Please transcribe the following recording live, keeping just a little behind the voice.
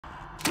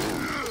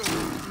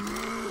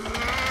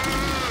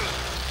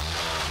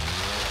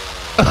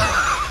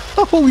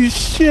Holy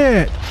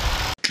shit!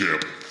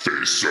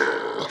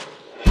 Campfacer.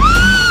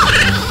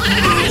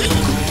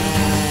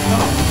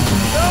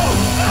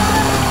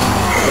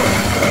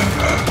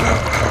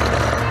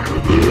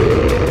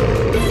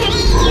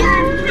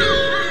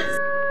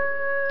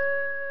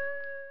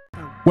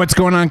 What's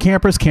going on,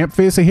 campers?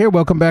 Campfacer here.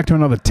 Welcome back to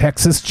another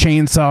Texas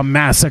Chainsaw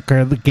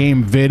Massacre, the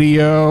game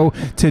video.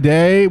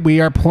 Today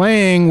we are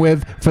playing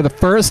with, for the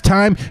first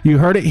time, you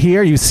heard it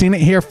here, you've seen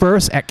it here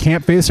first at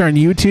Campfacer on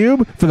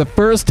YouTube. For the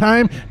first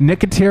time,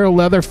 NICOTERO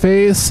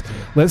Leatherface.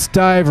 Let's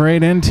dive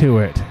right into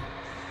it.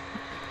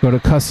 Go to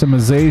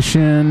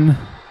customization.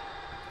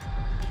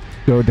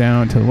 Go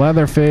down to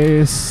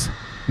Leatherface.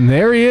 And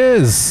there he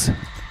is.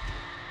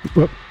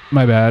 Whoop,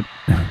 my bad.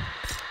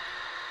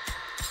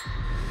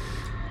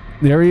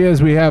 There he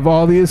is. We have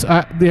all these.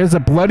 There's a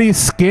bloody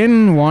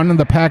skin one in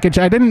the package.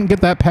 I didn't get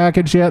that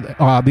package yet.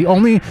 The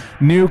only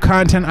new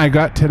content I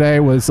got today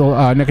was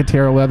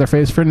NICOTERO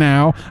Leatherface for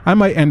now. I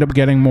might end up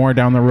getting more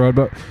down the road,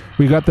 but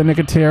we got the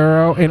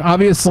NICOTERO. And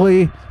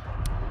obviously,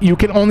 you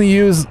can only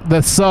use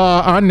the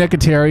saw on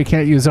NICOTERO. You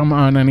can't use them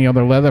on any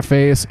other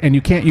Leatherface. And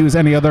you can't use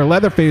any other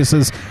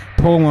Leatherface's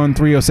Poland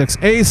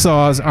 306A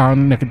saws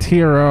on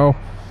NICOTERO.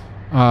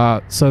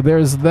 So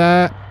there's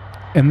that.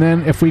 And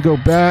then if we go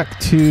back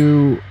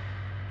to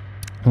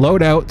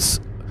loadouts,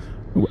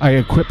 I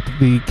equipped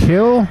the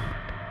kill,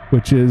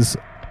 which is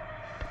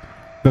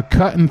the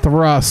cut and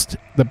thrust.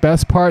 The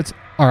best parts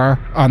are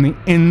on the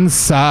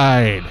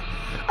inside.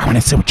 I want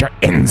to see what your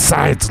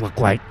insides look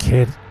like,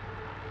 kid.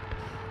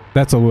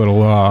 That's a little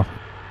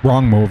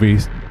wrong movie.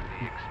 The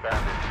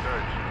expanded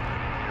search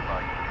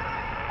nearby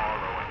communities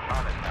Harlow and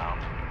Chinatown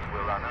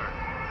will unearth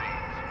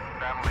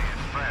leads. Family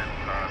and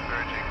friends are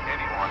urging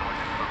anyone with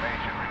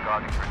information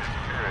regarding her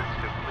disappearance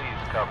to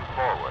please come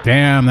forward.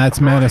 Damn,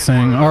 that's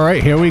menacing. All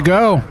right, here we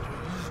go.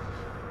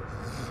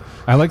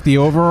 I like the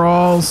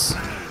overalls.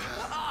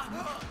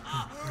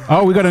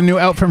 Oh, we got a new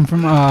outfit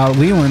from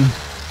Leland.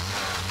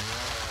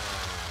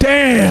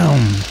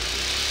 Damn!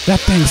 That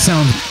thing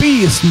sounds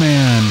beast,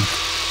 man.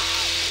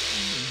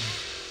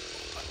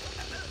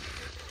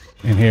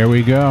 And here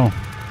we go.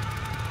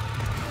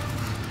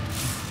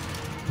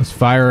 Let's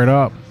fire it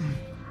up.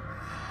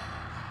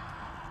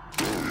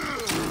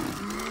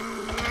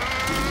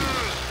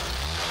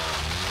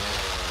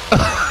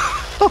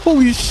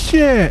 Holy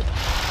shit!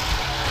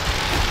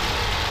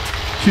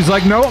 She's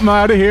like, no, I'm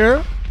out of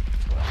here.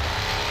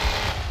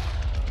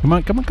 Come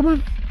on, come on, come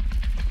on.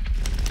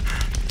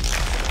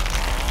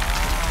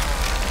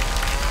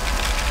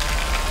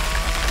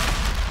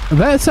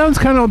 That sounds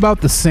kind of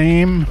about the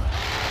same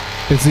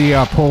as the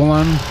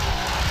Poland.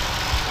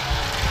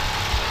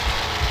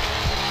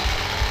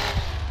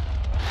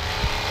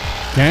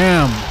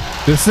 Damn,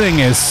 this thing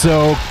is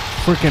so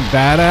freaking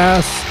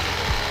badass.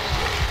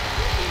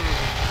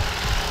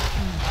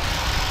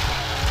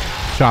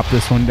 Chop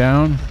this one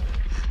down.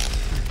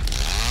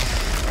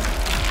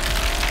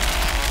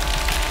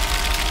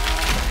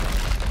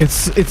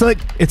 It's like,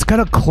 it's got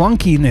a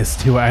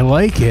clunkiness to it. I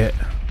like it.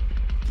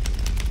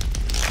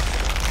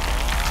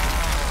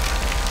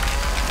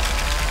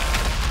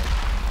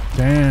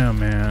 Damn,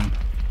 man.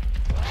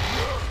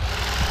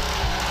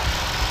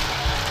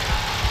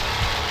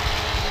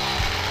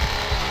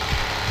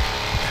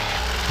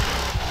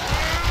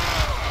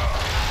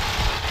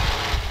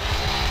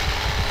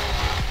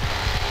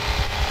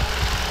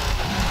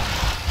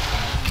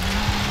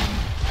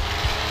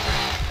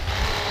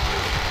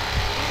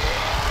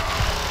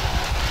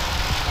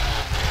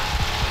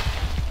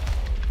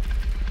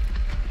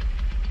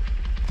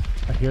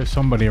 I hear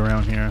somebody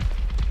around here.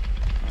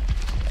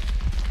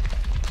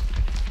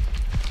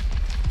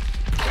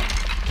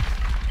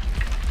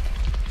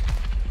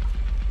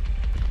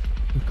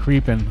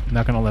 Creeping.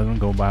 Not gonna let them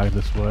go by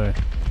this way.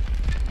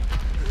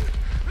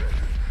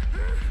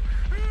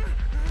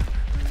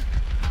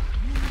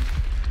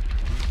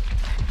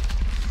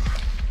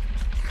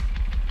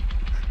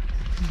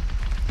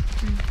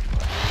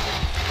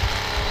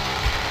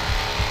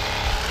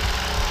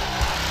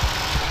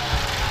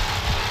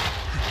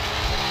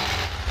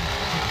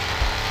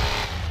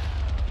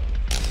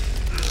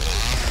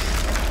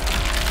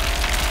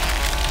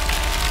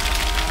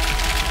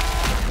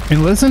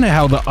 And listen to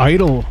how the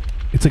idle,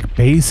 it's like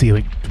bassy,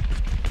 like.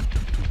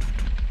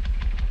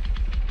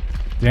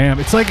 Damn,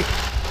 it's like,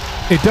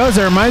 it does,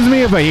 it reminds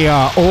me of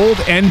a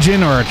old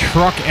engine or a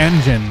truck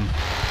engine.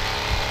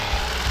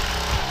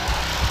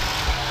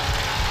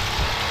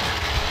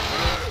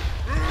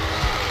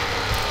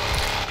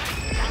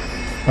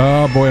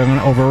 Oh boy, I'm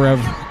gonna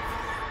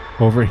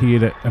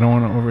overheat it. I don't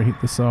want to overheat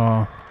the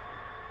saw.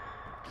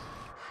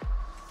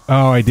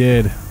 Oh, I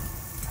did.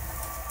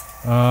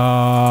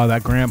 Oh,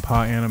 that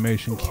grandpa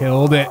animation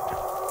killed it.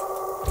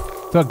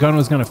 Thought Gun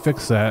was gonna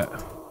fix that.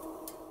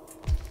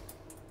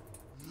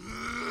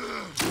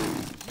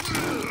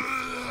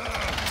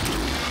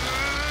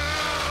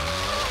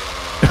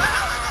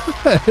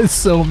 That is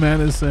so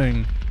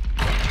menacing.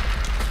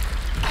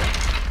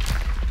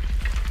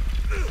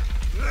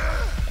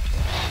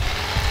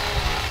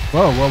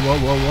 Whoa, whoa, whoa,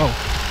 whoa, whoa.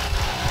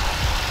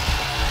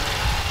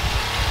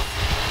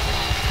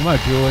 Come on,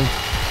 Julie.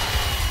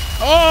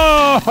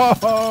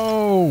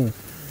 Oh!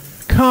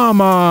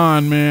 Come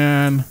on,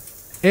 man.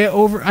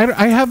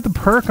 I have the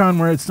perk on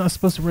where it's not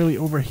supposed to really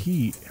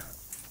overheat.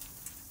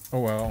 Oh,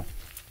 well.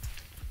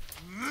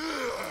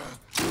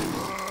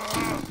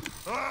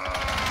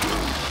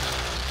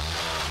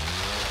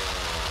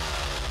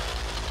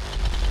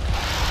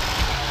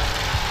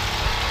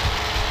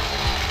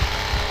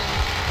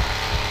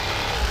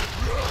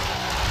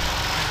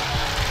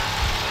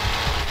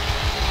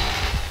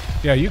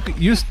 Yeah,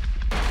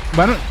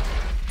 why don't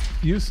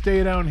you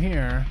stay down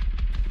here,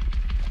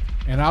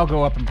 and I'll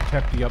go up and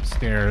protect the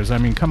upstairs. I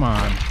mean, come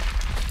on.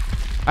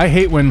 I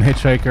hate when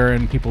Hitchhiker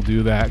and people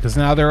do that, because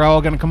now they're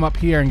all going to come up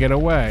here and get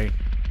away.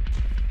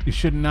 You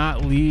should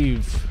not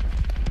leave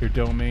your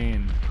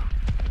domain.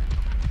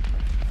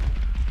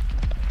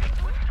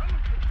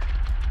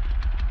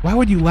 Why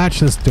would you latch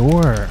this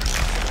door?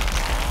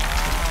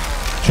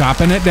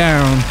 Chopping it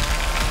down.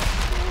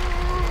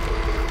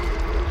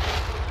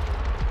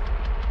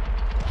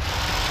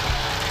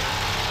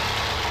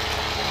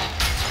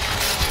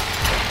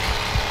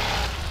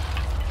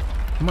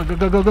 Come on, go,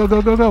 go, go, go,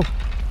 go, go, go.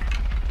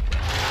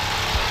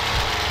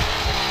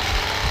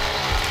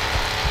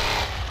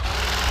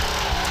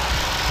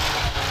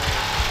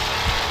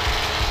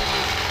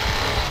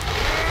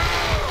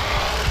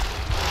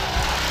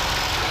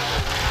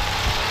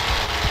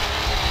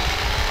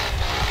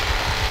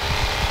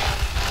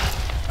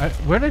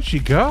 Where did she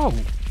go?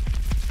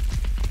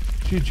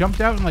 She jumped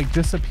out and like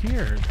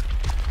disappeared.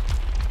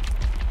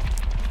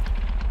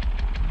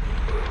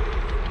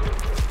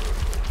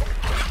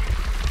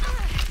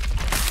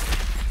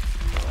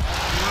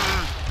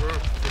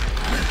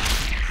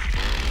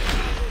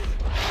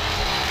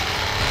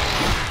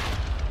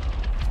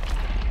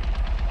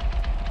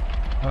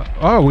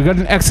 Oh, we got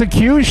an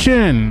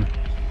execution.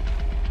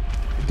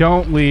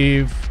 Don't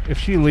leave. If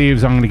she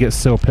leaves, I'm gonna get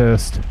so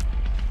pissed.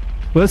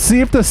 Let's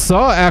see if the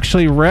saw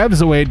actually revs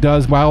the way it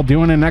does while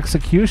doing an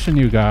execution,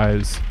 you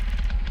guys.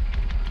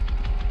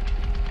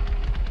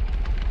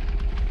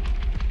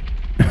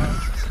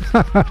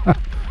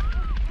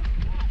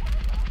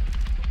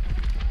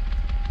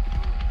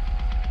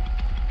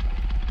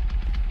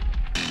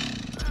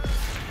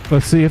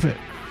 Let's see if it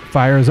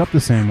fires up the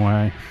same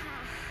way.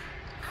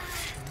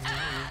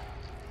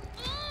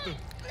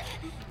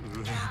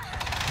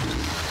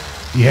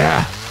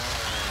 Yeah.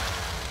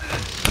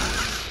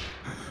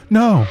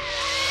 No.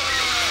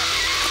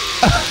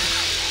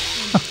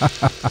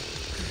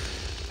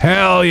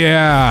 Hell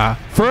yeah.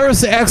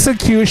 First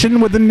execution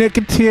with the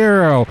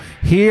Nicotero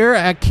here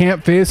at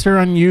Campfacer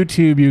on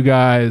YouTube, you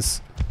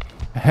guys.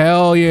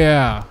 Hell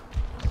yeah.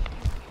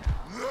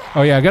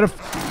 Oh yeah, I gotta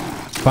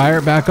fire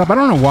it back up. I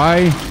don't know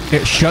why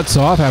it shuts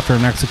off after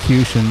an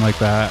execution like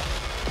that.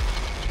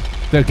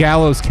 The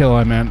gallows kill,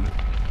 I meant.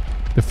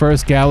 The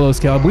first gallows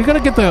kill. We gotta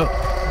get the...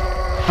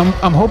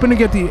 I'm hoping to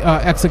get the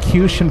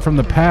execution from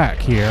the pack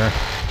here.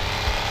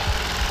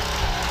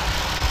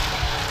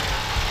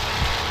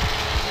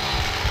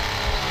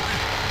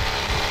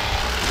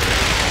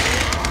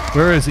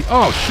 Where is he?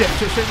 Oh, shit,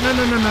 shit, shit. No,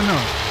 no, no, no, no.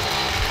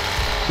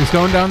 He's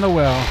going down the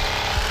well.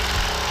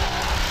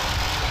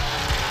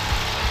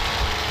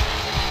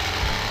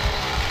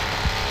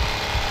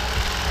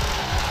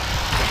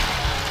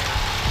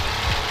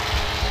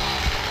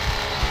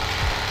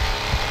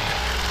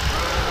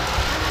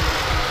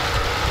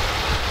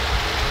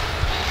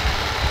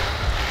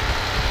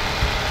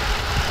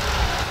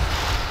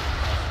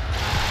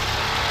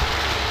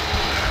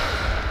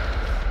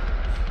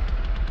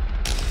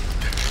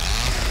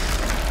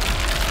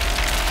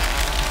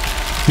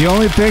 The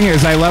only thing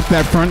is I left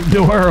that front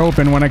door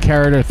open when I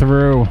carried her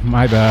through.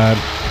 My bad.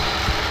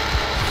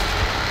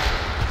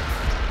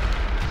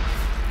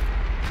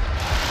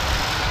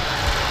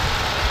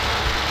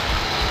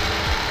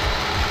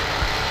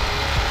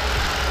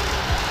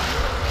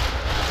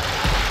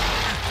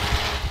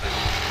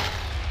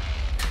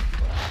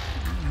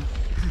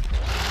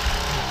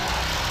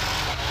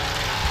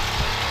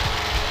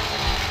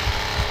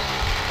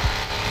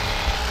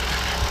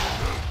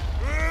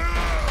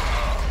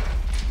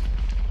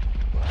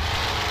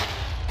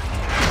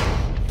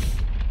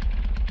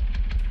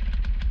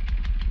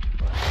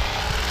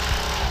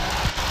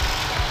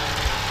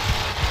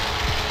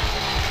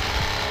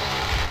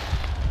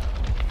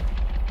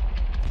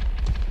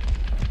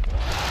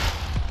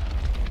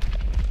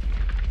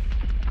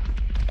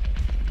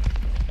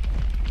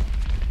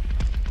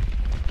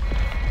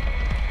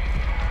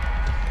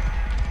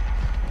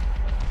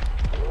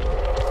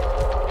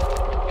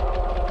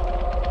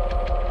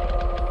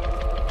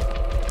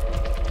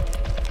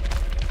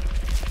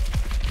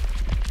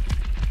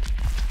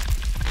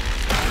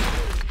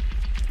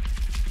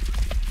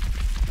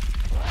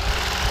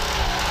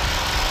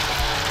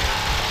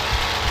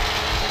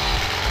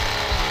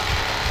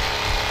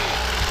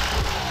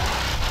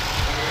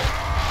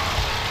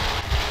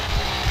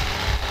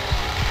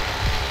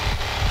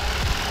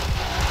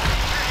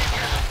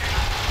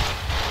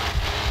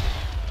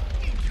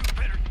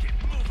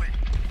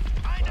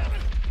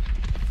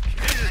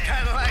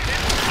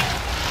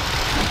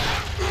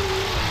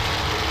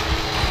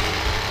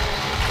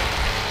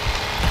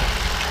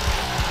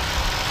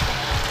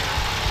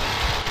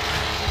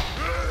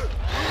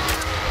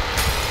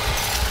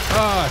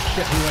 Oh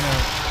shit, he went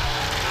out.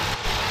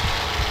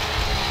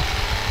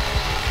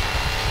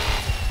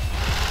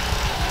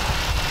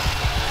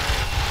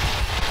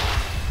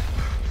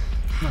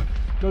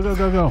 Go, go,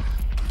 go, go.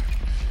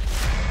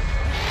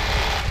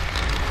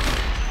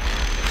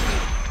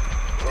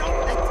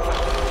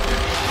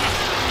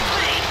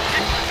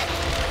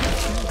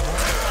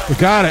 We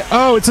got it.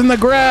 Oh, it's in the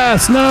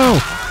grass. No.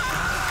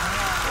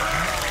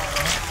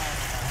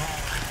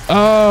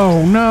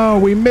 Oh, no.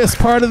 We missed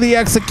part of the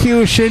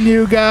execution,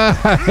 you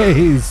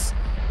guys.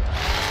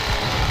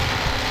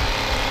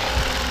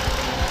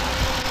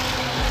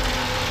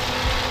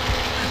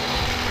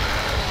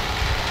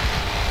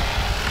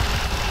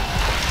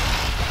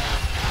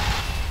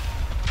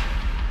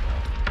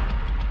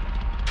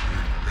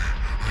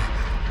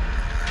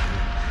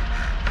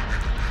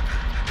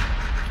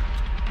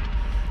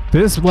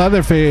 This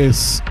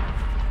Leatherface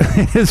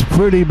is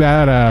pretty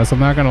badass, I'm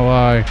not gonna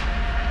lie.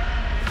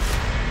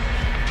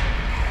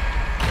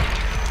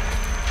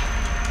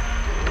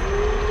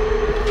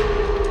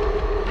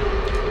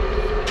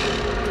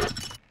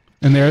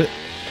 And there,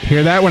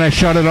 hear that when I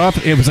shut it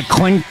off? It was a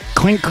clink,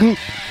 clink, clink.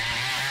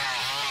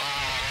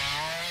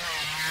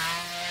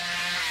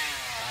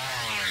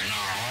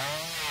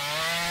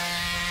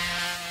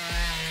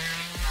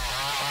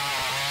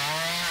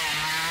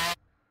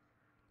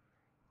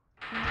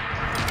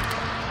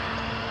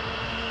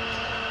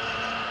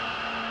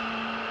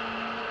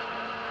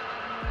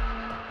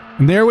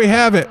 And there we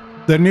have it,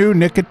 the new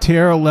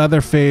NICOTERO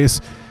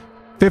Leatherface,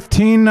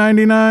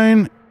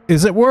 $15.99.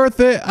 Is it worth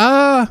it?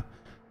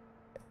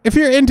 If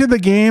you're into the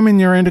game and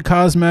you're into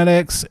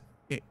cosmetics,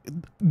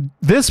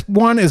 this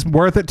one is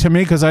worth it to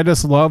me because I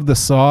just love the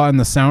saw and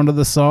the sound of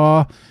the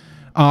saw.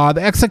 The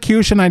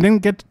execution, I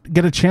didn't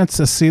get a chance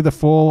to see the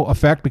full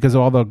effect because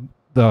of all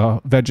the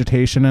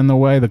vegetation in the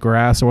way, the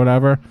grass or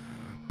whatever.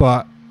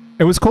 But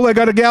it was cool. I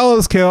got a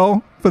gallows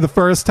kill for the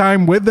first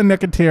time with the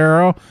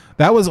NICOTERO.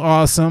 That was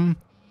awesome.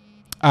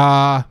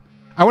 I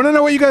want to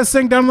know what you guys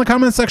think down in the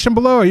comment section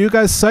below. Are you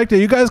guys psyched? Are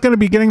you guys going to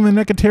be getting the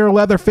NICOTERO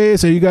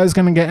Leatherface? Are you guys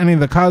going to get any of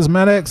the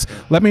cosmetics?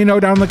 Let me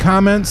know down in the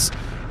comments.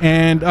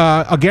 And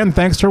again,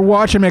 thanks for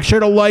watching. Make sure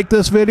to like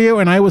this video,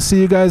 and I will see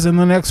you guys in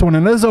the next one.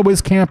 And as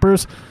always,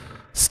 campers,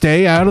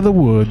 stay out of the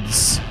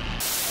woods.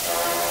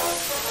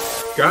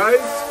 Guys?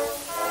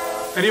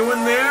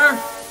 Anyone there?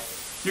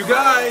 You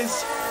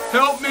guys,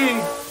 help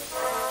me!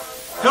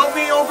 Help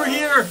me over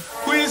here!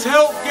 Please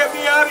help! Get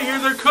me out of here!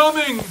 They're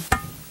coming!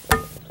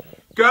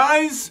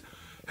 Guys,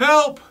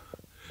 help!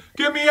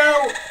 Get me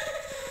out!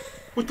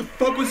 What the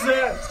fuck was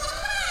that?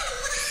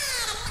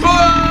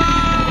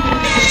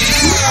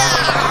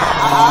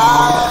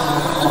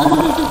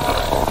 Ah!